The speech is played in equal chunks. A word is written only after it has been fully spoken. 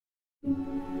Stefan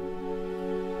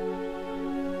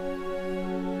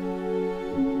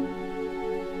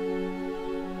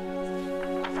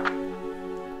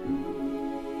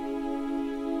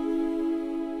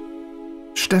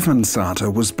Sarter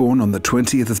was born on the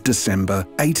 20th of December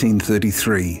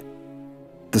 1833,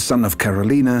 the son of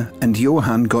Carolina and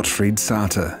Johann Gottfried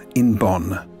Sarter in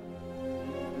Bonn.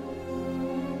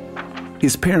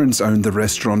 His parents owned the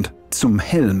restaurant Zum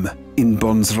Helm in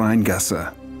Bonn's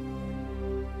Rheingasse.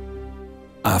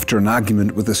 After an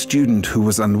argument with a student who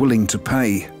was unwilling to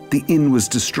pay, the inn was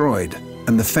destroyed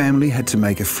and the family had to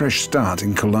make a fresh start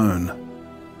in Cologne.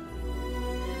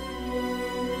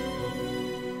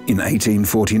 In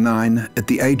 1849, at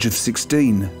the age of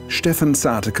 16, Stefan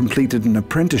Sarter completed an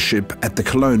apprenticeship at the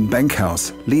Cologne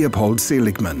bankhouse Leopold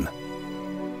Seligmann.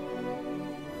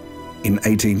 In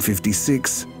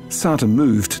 1856, Sarter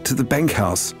moved to the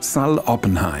bankhouse Salle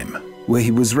Oppenheim, where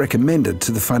he was recommended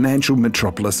to the financial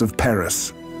metropolis of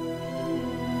Paris.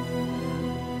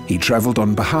 He travelled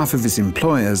on behalf of his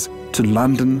employers to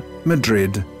London,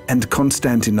 Madrid and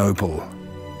Constantinople.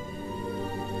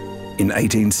 In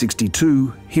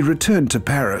 1862, he returned to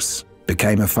Paris,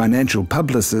 became a financial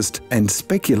publicist and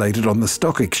speculated on the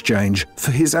stock exchange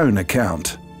for his own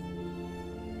account.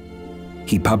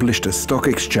 He published a stock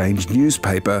exchange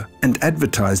newspaper and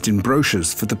advertised in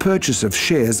brochures for the purchase of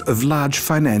shares of large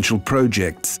financial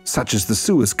projects, such as the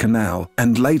Suez Canal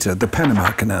and later the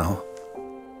Panama Canal.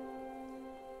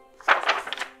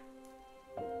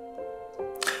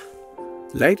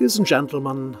 Ladies and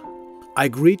gentlemen, I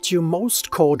greet you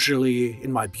most cordially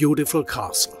in my beautiful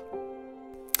castle.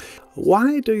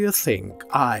 Why do you think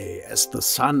I, as the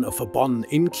son of a Bonn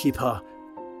innkeeper,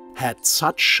 had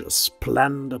such a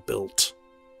splendid build?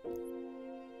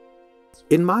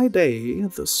 In my day,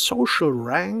 the social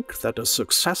rank that a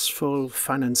successful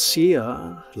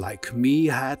financier like me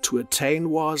had to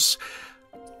attain was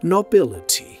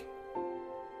nobility.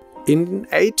 In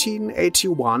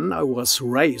 1881 I was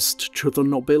raised to the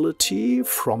nobility.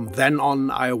 From then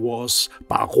on I was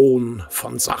Baron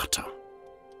von Sarter.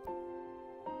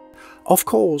 Of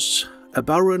course, a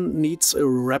baron needs a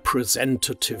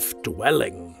representative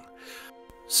dwelling.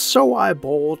 So I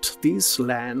bought these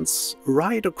lands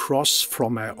right across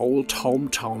from my old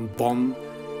hometown Bonn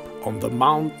on the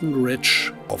mountain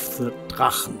ridge of the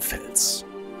Drachenfels.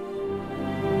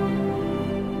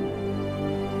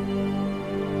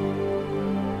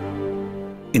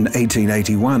 In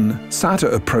 1881, Sarter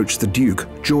approached the Duke,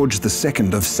 George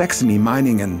II of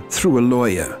Saxony-Meiningen, through a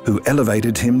lawyer who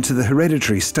elevated him to the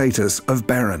hereditary status of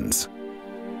barons.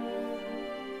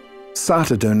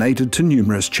 Sarter donated to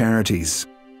numerous charities.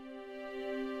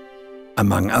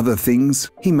 Among other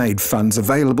things, he made funds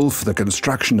available for the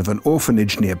construction of an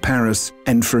orphanage near Paris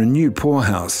and for a new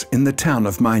poorhouse in the town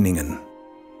of Meiningen.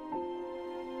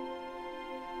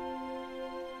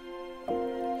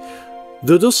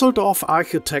 The Düsseldorf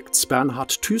architects Bernhard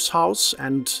Thyshaus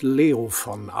and Leo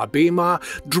von Abema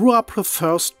drew up the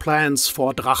first plans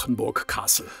for Drachenburg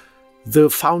Castle.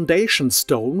 The foundation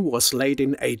stone was laid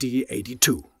in AD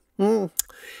 82.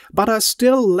 But I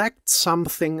still lacked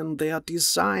something in their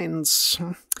designs,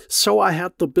 so I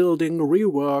had the building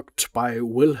reworked by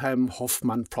Wilhelm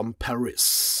Hoffmann from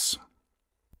Paris.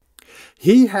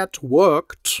 He had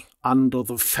worked under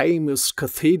the famous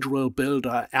cathedral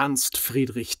builder Ernst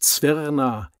Friedrich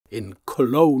Zwirner in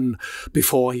Cologne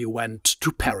before he went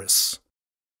to Paris.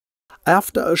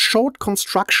 After a short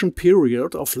construction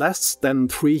period of less than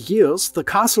 3 years, the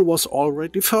castle was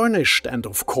already furnished, and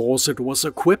of course it was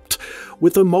equipped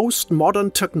with the most modern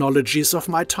technologies of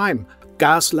my time: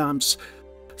 gas lamps,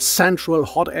 central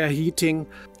hot air heating,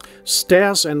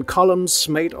 stairs and columns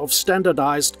made of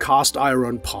standardized cast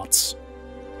iron parts.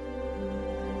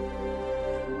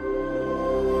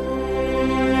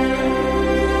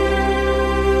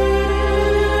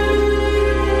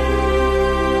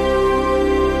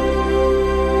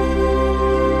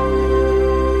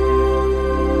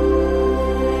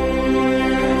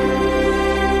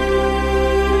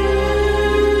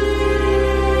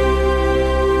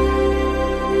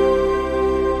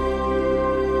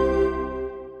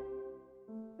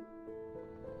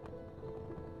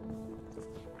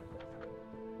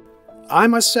 I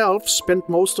myself spent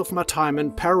most of my time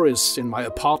in Paris in my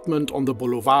apartment on the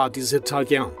Boulevard des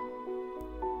Italiens.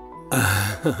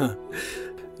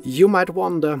 You might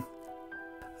wonder,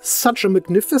 such a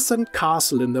magnificent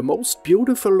castle in the most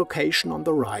beautiful location on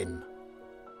the Rhine.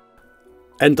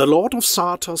 And the Lord of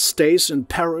Sarter stays in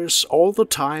Paris all the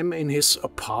time in his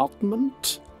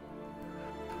apartment?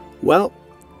 Well,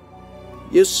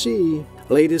 you see,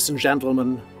 ladies and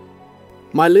gentlemen,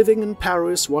 my living in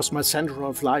Paris was my center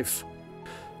of life.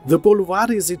 The Boulevard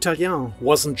des Italiens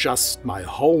wasn't just my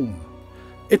home.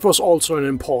 It was also an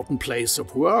important place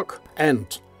of work and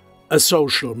a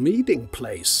social meeting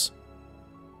place.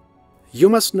 You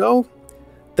must know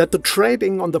that the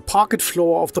trading on the market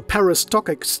floor of the Paris Stock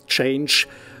Exchange,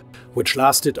 which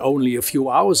lasted only a few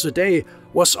hours a day,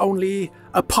 was only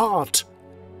a part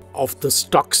of the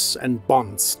stocks and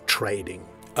bonds trading.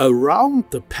 Around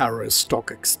the Paris Stock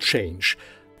Exchange,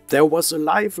 there was a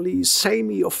lively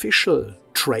semi-official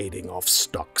trading of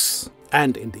stocks.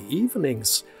 And in the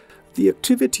evenings, the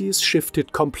activities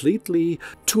shifted completely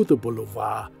to the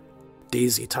Boulevard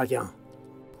des Italiens,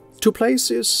 to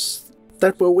places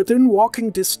that were within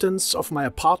walking distance of my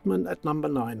apartment at number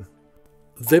 9.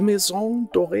 The Maison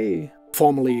Dorée,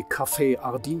 formerly Café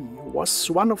Hardy, was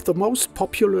one of the most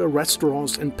popular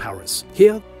restaurants in Paris.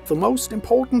 Here, the most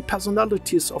important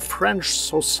personalities of French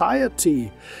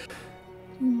society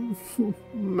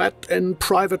met in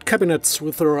private cabinets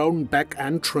with their own back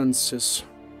entrances.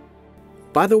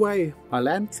 By the way, my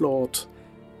landlord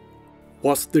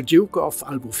was the Duke of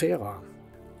Albufera,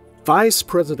 vice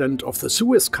president of the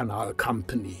Suez Canal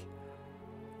Company.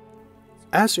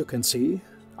 As you can see,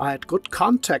 I had good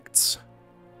contacts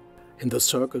in the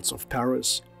circles of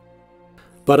Paris.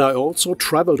 But I also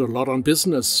traveled a lot on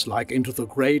business, like into the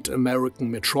great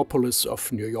American metropolis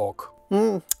of New York.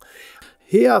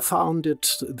 Here I founded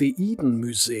the Eden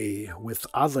Museum with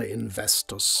other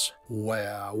investors,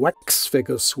 where wax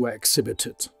figures were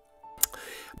exhibited.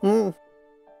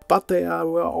 But there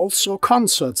were also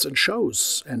concerts and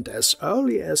shows, and as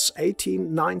early as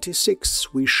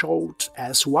 1896 we showed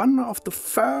as one of the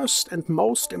first and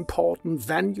most important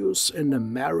venues in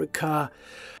America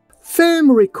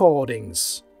film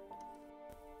recordings.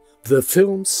 The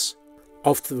films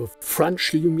of the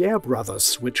French Lumière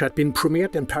brothers, which had been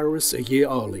premiered in Paris a year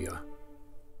earlier.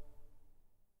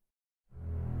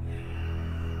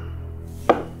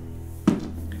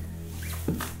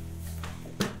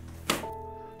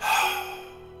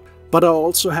 But I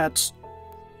also had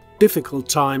difficult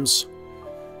times.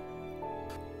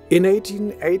 In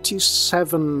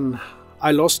 1887,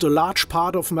 I lost a large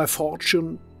part of my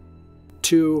fortune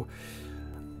to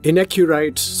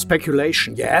inaccurate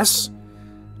speculation, yes,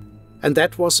 and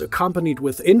that was accompanied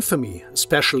with infamy,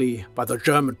 especially by the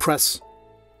German press.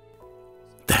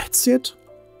 That's it.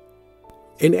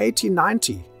 In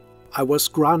 1890, I was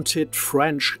granted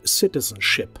French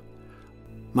citizenship.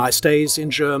 My stays in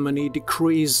Germany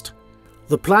decreased.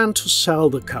 The plan to sell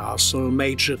the castle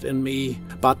majored in me,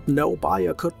 but no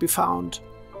buyer could be found.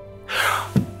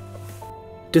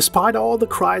 Despite all the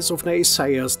cries of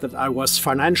naysayers that I was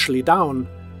financially down,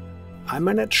 I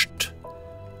managed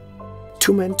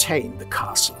to maintain the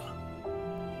castle.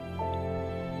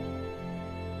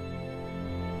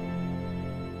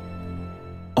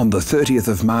 On the 30th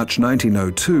of March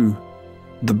 1902,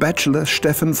 the bachelor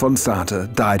Stefan von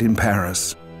Sater died in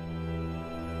Paris.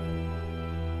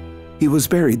 He was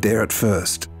buried there at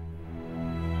first.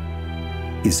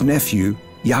 His nephew,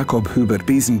 Jakob Hubert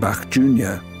Biesenbach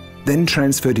Jr., then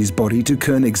transferred his body to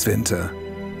Königswinter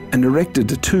and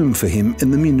erected a tomb for him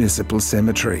in the municipal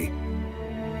cemetery.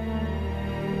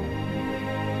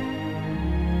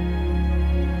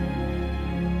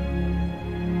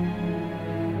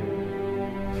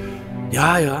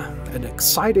 Yeah, an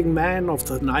exciting man of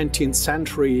the 19th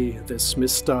century, this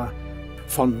Mr.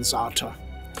 von Sater.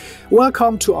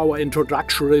 Welcome to our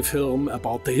introductory film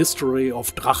about the history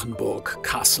of Drachenburg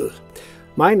Castle.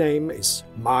 My name is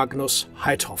Magnus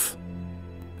Heithoff.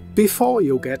 Before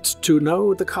you get to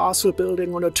know the castle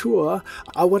building on a tour,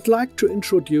 I would like to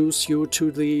introduce you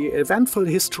to the eventful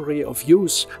history of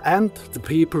use and the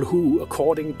people who,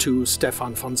 according to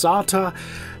Stefan von Sater,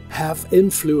 have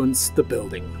influenced the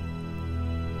building.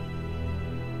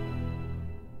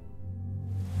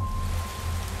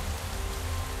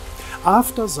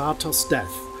 After Sater's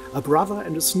death, a brother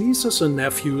and his nieces and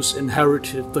nephews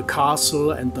inherited the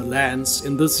castle and the lands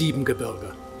in the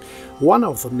Siebengebirge. One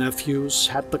of the nephews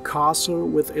had the castle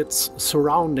with its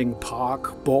surrounding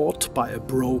park bought by a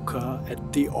broker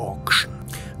at the auction.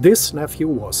 This nephew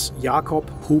was Jakob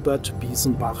Hubert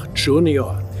Biesenbach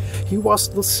Jr. He was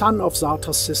the son of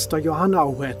Sater's sister Johanna,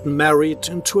 who had married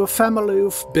into a family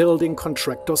of building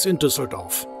contractors in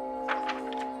Düsseldorf.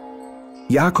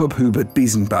 Jakob Hubert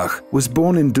Biesenbach was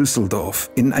born in Düsseldorf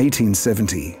in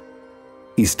 1870.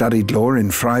 He studied law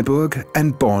in Freiburg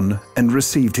and Bonn and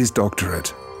received his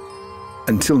doctorate.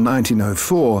 Until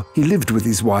 1904, he lived with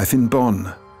his wife in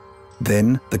Bonn.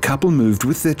 Then the couple moved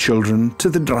with their children to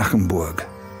the Drachenburg.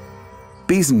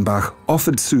 Biesenbach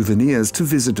offered souvenirs to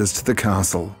visitors to the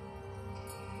castle.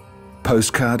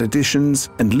 Postcard editions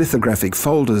and lithographic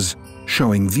folders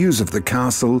showing views of the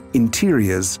castle,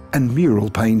 interiors and mural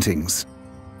paintings.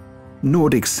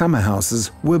 Nordic summer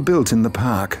houses were built in the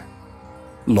park.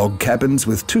 Log cabins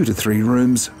with 2 to 3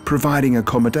 rooms providing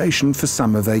accommodation for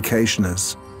summer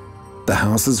vacationers. The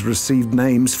houses received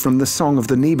names from the Song of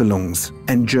the Nibelungs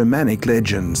and Germanic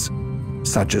legends,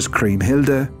 such as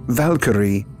Kriemhilde,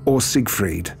 Valkyrie or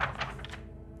Siegfried.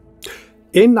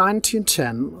 In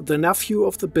 1910, the nephew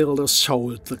of the builder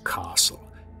sold the castle.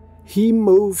 He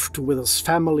moved with his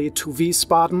family to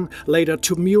Wiesbaden, later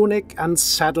to Munich, and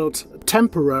settled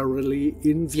temporarily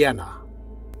in Vienna.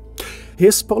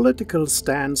 His political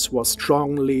stance was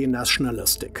strongly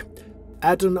nationalistic.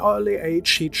 At an early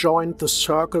age, he joined the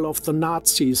circle of the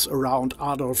Nazis around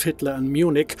Adolf Hitler in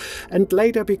Munich and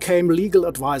later became legal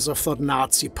advisor for the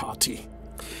Nazi Party.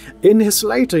 In his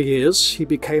later years, he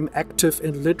became active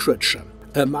in literature.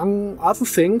 Among other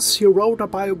things, he wrote a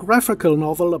biographical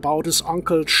novel about his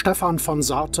uncle Stefan von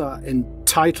Sartre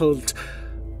entitled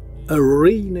A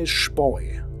Rhenish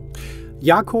Boy.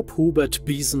 Jakob Hubert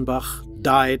Biesenbach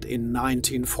died in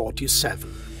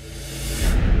 1947.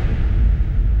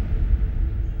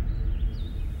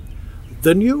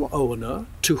 The new owner,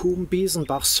 to whom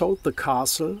Biesenbach sold the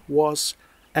castle, was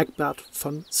Egbert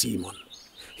von Simon.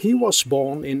 He was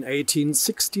born in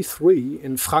 1863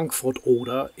 in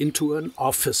Frankfurt-Oder into an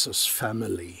officer's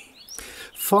family.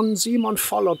 Von Simon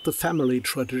followed the family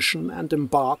tradition and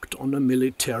embarked on a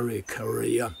military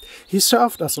career. He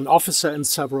served as an officer in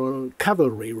several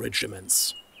cavalry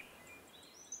regiments.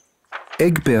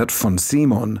 Egbert von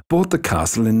Simon bought the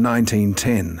castle in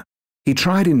 1910. He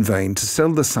tried in vain to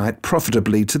sell the site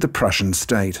profitably to the Prussian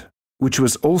state, which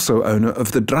was also owner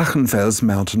of the Drachenfels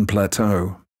mountain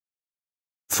plateau.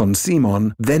 Von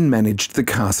Simon then managed the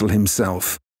castle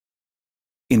himself.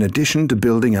 In addition to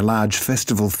building a large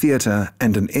festival theatre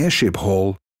and an airship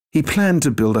hall, he planned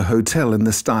to build a hotel in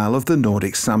the style of the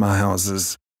Nordic summer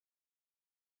houses.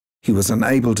 He was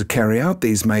unable to carry out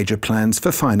these major plans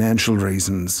for financial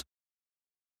reasons.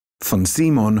 Von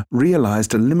Simon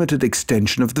realized a limited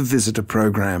extension of the visitor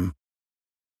program.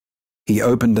 He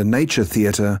opened a nature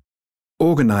theatre,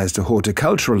 organized a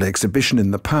horticultural exhibition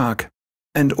in the park,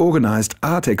 and organized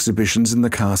art exhibitions in the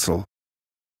castle.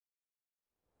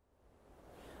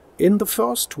 In the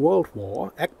First World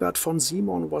War, Egbert von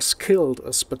Simon was killed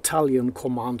as battalion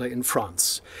commander in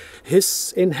France.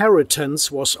 His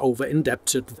inheritance was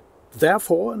over-indebted.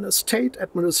 Therefore, an estate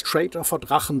administrator for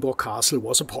Drachenburg Castle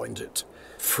was appointed.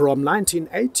 From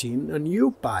 1918, a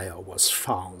new buyer was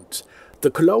found,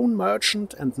 the cologne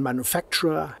merchant and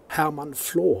manufacturer Hermann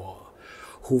Flor,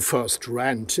 who first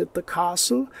rented the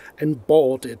castle and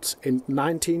bought it in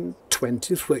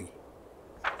 1923.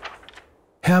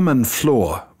 Hermann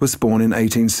Flor was born in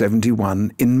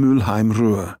 1871 in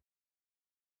Mülheim-Ruhr.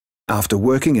 After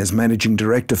working as managing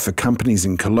director for companies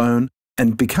in Cologne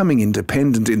and becoming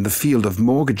independent in the field of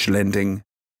mortgage lending,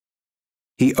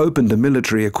 he opened a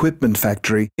military equipment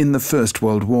factory in the First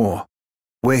World War,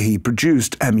 where he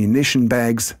produced ammunition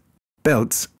bags,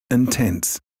 belts and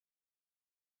tents.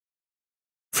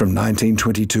 From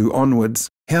 1922 onwards,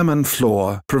 Hermann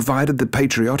Flor provided the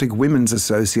Patriotic Women's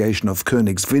Association of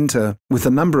Königswinter with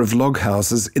a number of log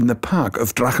houses in the park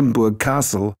of Drachenburg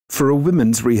Castle for a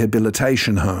women's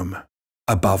rehabilitation home.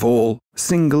 Above all,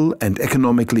 single and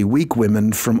economically weak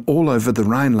women from all over the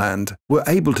Rhineland were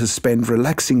able to spend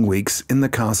relaxing weeks in the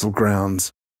castle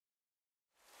grounds.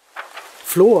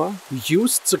 Flor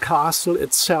used the castle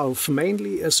itself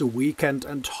mainly as a weekend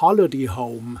and holiday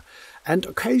home, and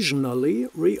occasionally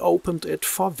reopened it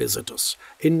for visitors.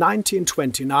 In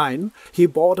 1929, he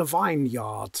bought a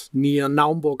vineyard near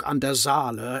Naumburg an der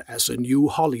Saale as a new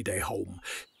holiday home.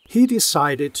 He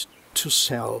decided to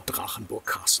sell Drachenburg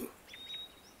Castle.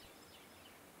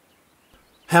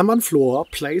 Hermann Flor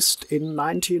placed in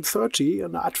 1930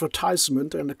 an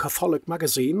advertisement in a Catholic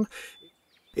magazine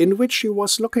in which he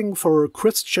was looking for a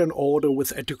Christian order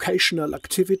with educational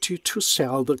activity to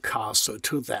sell the castle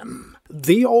to them.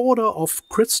 The Order of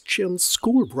Christian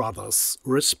School Brothers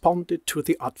responded to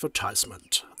the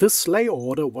advertisement. This lay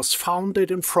order was founded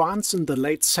in France in the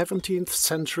late 17th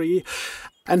century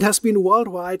and has been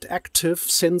worldwide active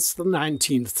since the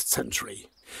 19th century.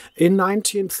 In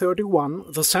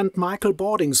 1931, the St. Michael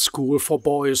boarding school for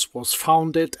boys was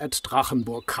founded at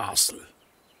Drachenburg Castle.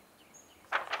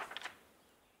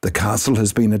 The castle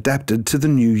has been adapted to the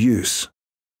new use.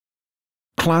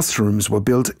 Classrooms were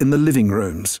built in the living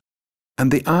rooms,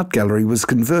 and the art gallery was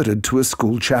converted to a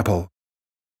school chapel.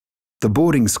 The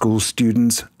boarding school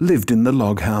students lived in the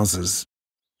log houses.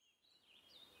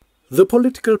 The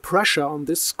political pressure on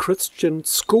this Christian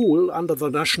school under the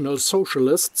National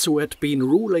Socialists, who had been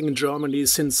ruling Germany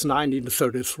since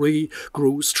 1933,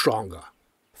 grew stronger.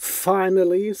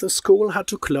 Finally, the school had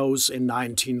to close in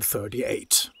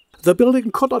 1938. The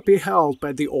building could not be held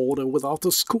by the order without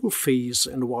the school fees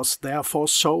and was therefore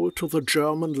sold to the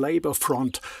German Labour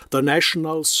Front, the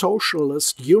National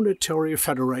Socialist Unitary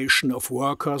Federation of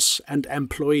Workers and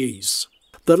Employees.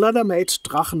 The latter made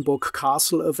Drachenburg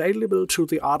Castle available to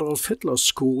the Adolf Hitler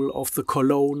School of the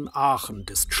Cologne-Aachen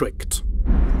district.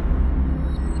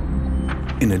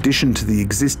 In addition to the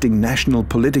existing national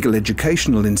political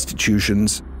educational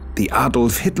institutions, the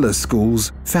Adolf Hitler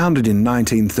schools, founded in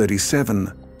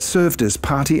 1937, served as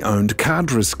party-owned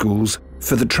cadre schools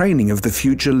for the training of the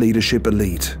future leadership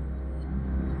elite.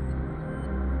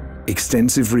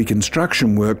 Extensive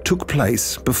reconstruction work took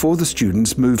place before the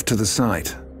students moved to the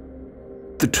site.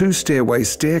 The two-stairway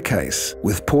staircase,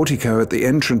 with portico at the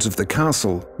entrance of the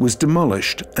castle, was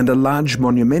demolished and a large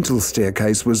monumental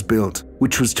staircase was built,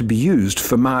 which was to be used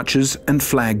for marches and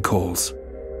flag calls.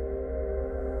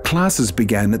 Classes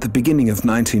began at the beginning of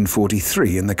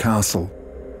 1943 in the castle.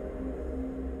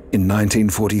 In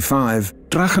 1945,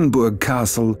 Drachenburg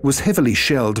Castle was heavily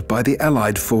shelled by the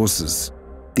Allied forces.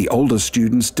 The older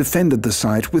students defended the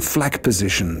site with flak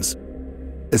positions.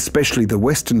 Especially the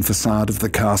western facade of the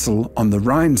castle on the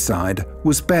Rhine side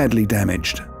was badly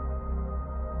damaged.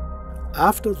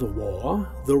 After the war,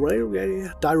 the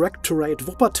Railway Directorate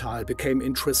Wuppertal became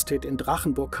interested in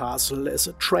Drachenburg Castle as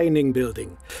a training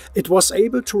building. It was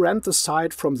able to rent the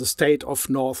site from the state of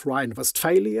North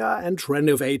Rhine-Westphalia and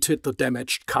renovated the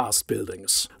damaged cast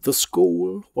buildings. The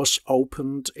school was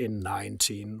opened in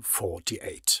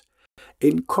 1948.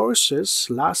 In courses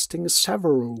lasting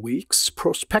several weeks,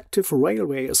 prospective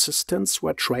railway assistants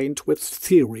were trained with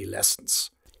theory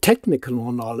lessons.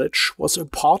 Technical knowledge was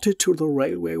imparted to the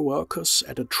railway workers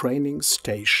at a training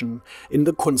station in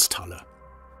the Kunsthalle.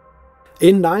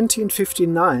 In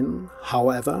 1959,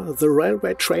 however, the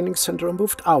railway training center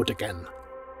moved out again.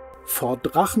 For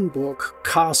Drachenburg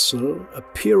Castle, a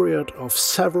period of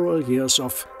several years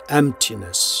of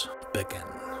emptiness began.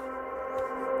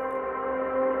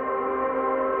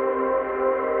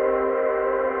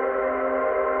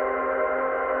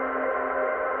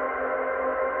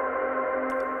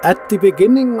 At the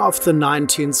beginning of the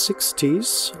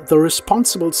 1960s, the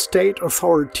responsible state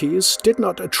authorities did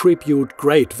not attribute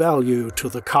great value to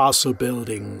the castle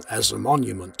building as a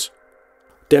monument.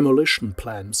 Demolition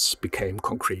plans became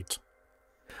concrete.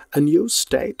 A new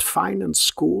state-financed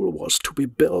school was to be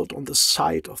built on the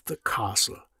site of the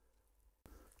castle.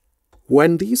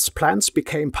 When these plans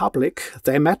became public,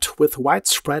 they met with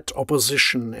widespread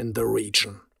opposition in the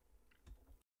region.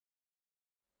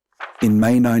 In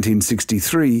May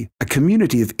 1963, a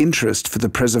community of interest for the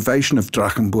preservation of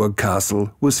Drachenburg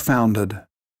Castle was founded,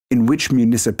 in which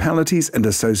municipalities and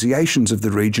associations of the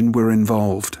region were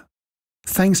involved.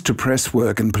 Thanks to press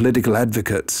work and political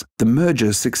advocates, the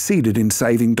merger succeeded in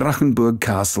saving Drachenburg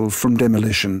Castle from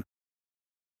demolition.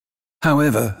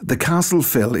 However, the castle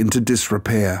fell into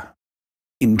disrepair.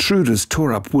 Intruders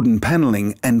tore up wooden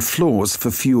panelling and floors for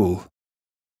fuel.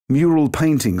 Mural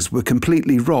paintings were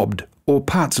completely robbed or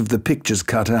parts of the pictures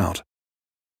cut out.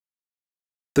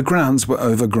 The grounds were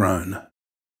overgrown.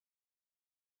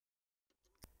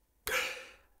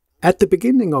 At the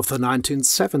beginning of the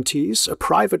 1970s, a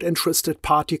private interested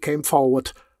party came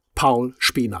forward, Paul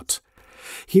Spinat.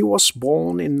 He was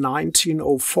born in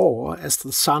 1904 as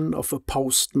the son of a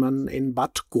postman in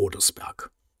Bad Godesberg.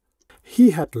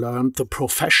 He had learned the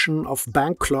profession of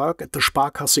bank clerk at the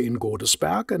Sparkasse in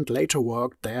Godesberg and later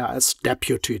worked there as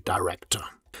deputy director.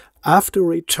 After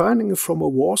returning from a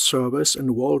war service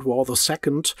in World War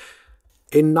II,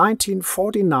 in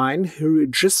 1949 he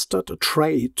registered a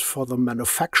trade for the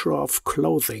manufacture of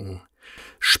clothing,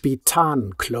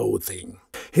 Spitan clothing.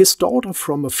 His daughter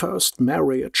from a first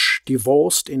marriage,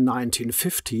 divorced in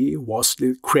 1950, was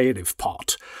the creative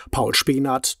part. Paul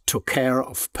Spinat took care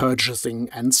of purchasing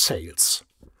and sales.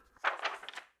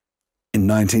 In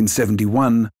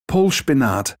 1971, Paul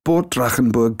Spinat bought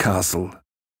Drachenburg Castle.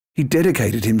 He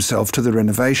dedicated himself to the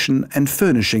renovation and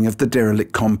furnishing of the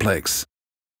derelict complex.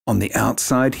 On the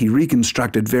outside, he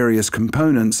reconstructed various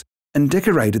components and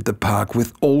decorated the park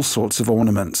with all sorts of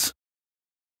ornaments.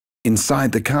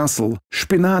 Inside the castle,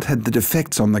 Spinat had the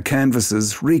defects on the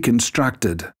canvases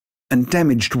reconstructed, and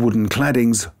damaged wooden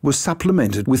claddings were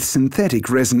supplemented with synthetic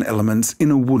resin elements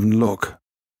in a wooden look.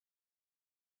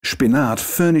 Spinat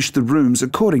furnished the rooms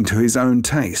according to his own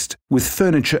taste, with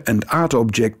furniture and art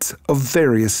objects of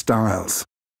various styles.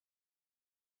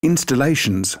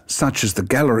 Installations, such as the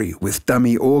gallery with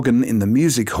dummy organ in the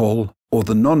music hall, or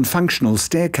the non-functional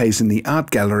staircase in the art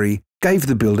gallery gave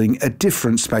the building a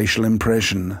different spatial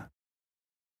impression.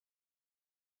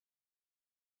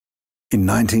 In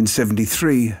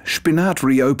 1973, Spinat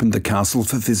reopened the castle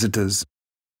for visitors.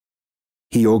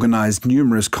 He organised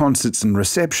numerous concerts and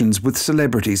receptions with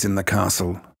celebrities in the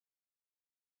castle.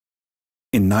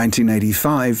 In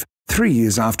 1985, 3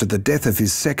 years after the death of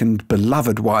his second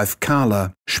beloved wife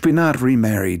Carla, Spinat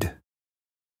remarried.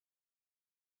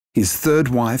 His third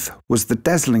wife was the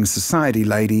dazzling society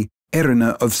lady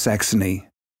Erina of Saxony.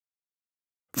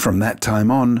 From that time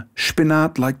on,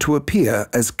 Spinat liked to appear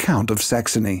as Count of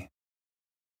Saxony.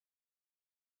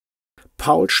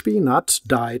 Paul Spinat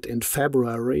died in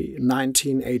February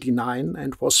 1989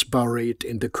 and was buried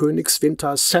in the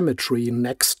Königswinter cemetery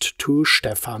next to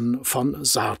Stefan von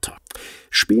Sarter.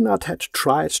 Spinat had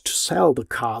tried to sell the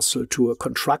castle to a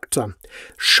contractor.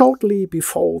 Shortly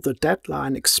before the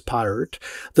deadline expired,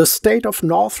 the state of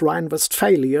North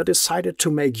Rhine-Westphalia decided to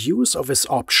make use of his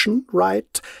option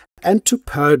right and to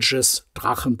purchase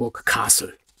Drachenburg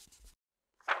Castle.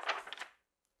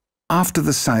 After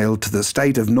the sale to the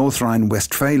state of North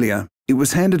Rhine-Westphalia, it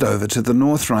was handed over to the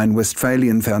North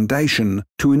Rhine-Westphalian Foundation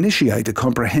to initiate a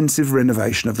comprehensive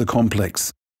renovation of the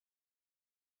complex.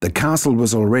 The castle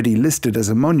was already listed as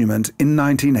a monument in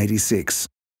 1986.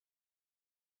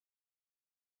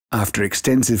 After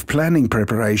extensive planning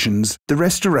preparations, the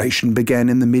restoration began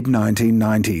in the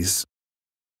mid-1990s.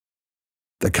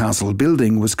 The castle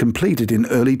building was completed in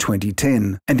early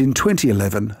 2010, and in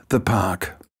 2011, the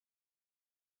park.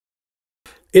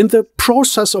 In the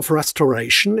process of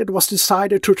restoration, it was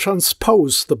decided to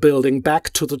transpose the building back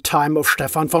to the time of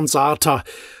Stefan von Sarter,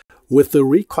 with the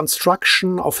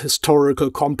reconstruction of historical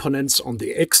components on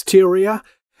the exterior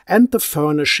and the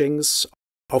furnishings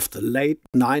of the late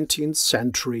 19th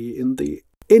century in the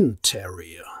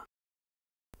interior.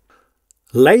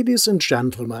 Ladies and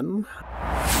gentlemen,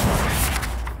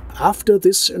 after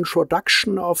this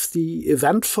introduction of the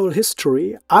eventful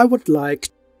history, I would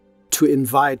like to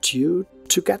invite you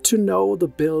to get to know the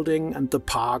building and the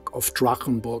park of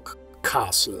Drachenburg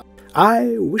Castle.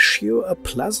 I wish you a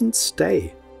pleasant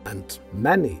stay and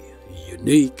many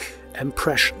unique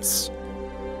impressions.